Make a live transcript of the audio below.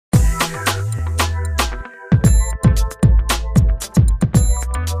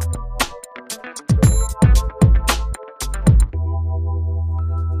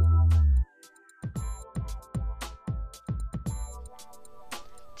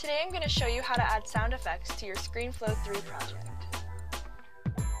Today I'm going to show you how to add sound effects to your Screenflow 3 project.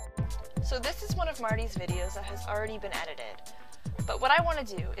 So this is one of Marty's videos that has already been edited, but what I want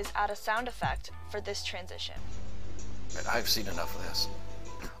to do is add a sound effect for this transition. I've seen enough of this.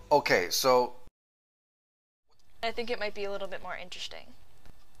 Okay, so I think it might be a little bit more interesting.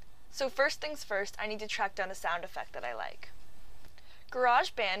 So first things first, I need to track down a sound effect that I like.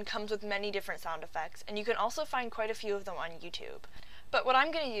 GarageBand comes with many different sound effects, and you can also find quite a few of them on YouTube. But what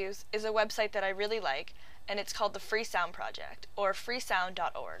I'm going to use is a website that I really like, and it's called the Free Sound Project, or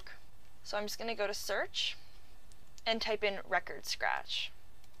freesound.org. So I'm just going to go to search and type in record scratch.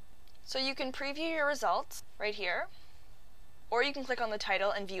 So you can preview your results right here, or you can click on the title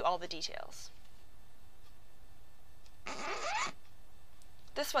and view all the details.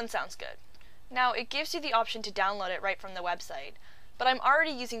 This one sounds good. Now it gives you the option to download it right from the website, but I'm already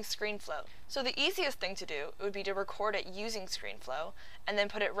using Screenflow, so the easiest thing to do would be to record it using Screenflow and then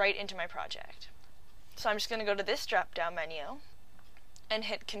put it right into my project. So I'm just going to go to this drop-down menu and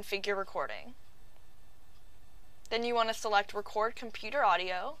hit Configure Recording. Then you want to select Record Computer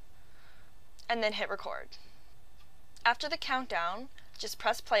Audio and then hit Record. After the countdown, just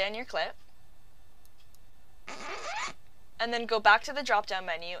press play on your clip and then go back to the drop-down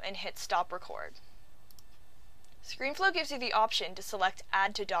menu and hit Stop Record. Screenflow gives you the option to select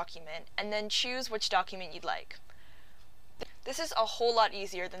Add to Document and then choose which document you'd like. This is a whole lot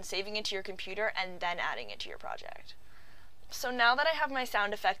easier than saving it to your computer and then adding it to your project. So now that I have my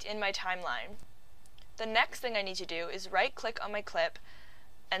sound effect in my timeline, the next thing I need to do is right-click on my clip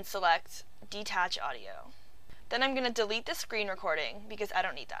and select Detach Audio. Then I'm going to delete the screen recording because I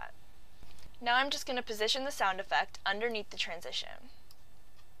don't need that. Now I'm just going to position the sound effect underneath the transition.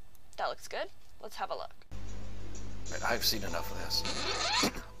 That looks good. Let's have a look. I've seen enough of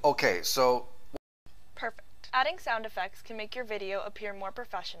this. Okay, so Perfect. Adding sound effects can make your video appear more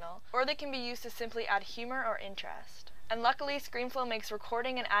professional, or they can be used to simply add humor or interest. And luckily, Screenflow makes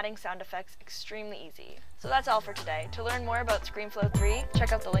recording and adding sound effects extremely easy. So that's all for today. To learn more about Screenflow 3,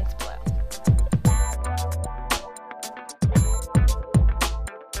 check out the links below.